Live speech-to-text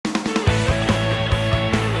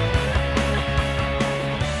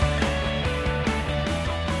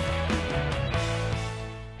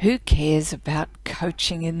Who cares about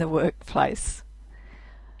coaching in the workplace?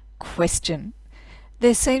 Question.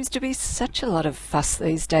 There seems to be such a lot of fuss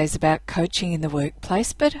these days about coaching in the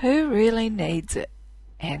workplace, but who really needs it?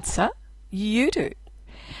 Answer. You do.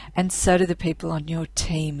 And so do the people on your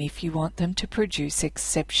team if you want them to produce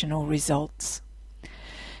exceptional results.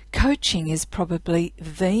 Coaching is probably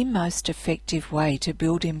the most effective way to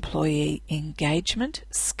build employee engagement,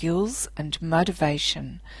 skills and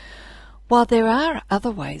motivation. While there are other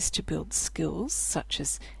ways to build skills, such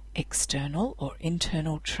as external or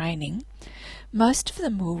internal training, most of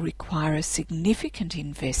them will require a significant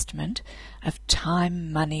investment of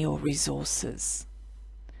time, money or resources.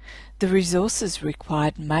 The resources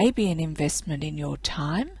required may be an investment in your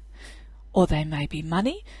time, or they may be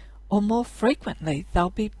money, or more frequently they'll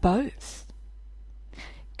be both.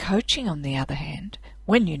 Coaching, on the other hand,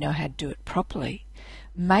 when you know how to do it properly,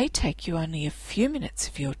 may take you only a few minutes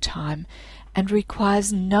of your time and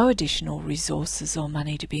requires no additional resources or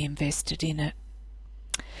money to be invested in it.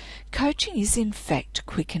 Coaching is in fact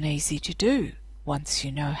quick and easy to do once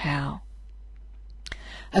you know how.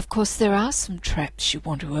 Of course, there are some traps you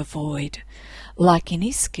want to avoid. Like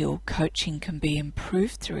any skill, coaching can be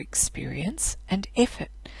improved through experience and effort.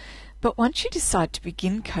 But once you decide to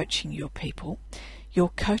begin coaching your people, your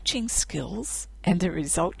coaching skills and the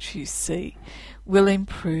results you see will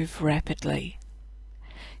improve rapidly.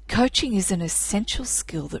 Coaching is an essential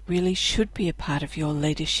skill that really should be a part of your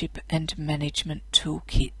leadership and management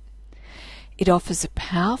toolkit. It offers a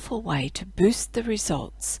powerful way to boost the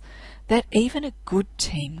results that even a good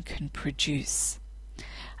team can produce.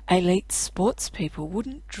 Elite sports people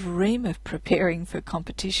wouldn't dream of preparing for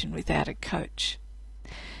competition without a coach.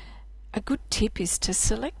 A good tip is to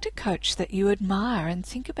select a coach that you admire and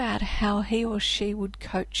think about how he or she would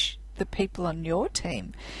coach the people on your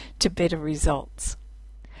team to better results.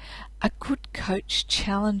 A good coach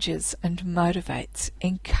challenges and motivates,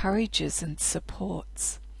 encourages and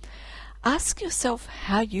supports. Ask yourself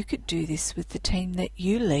how you could do this with the team that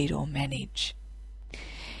you lead or manage.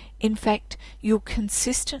 In fact, you'll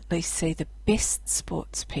consistently see the best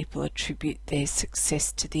sports people attribute their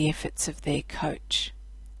success to the efforts of their coach.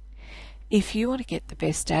 If you want to get the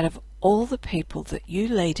best out of all the people that you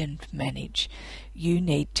lead and manage, you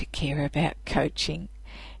need to care about coaching.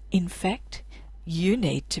 In fact, you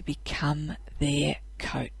need to become their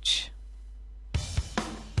coach.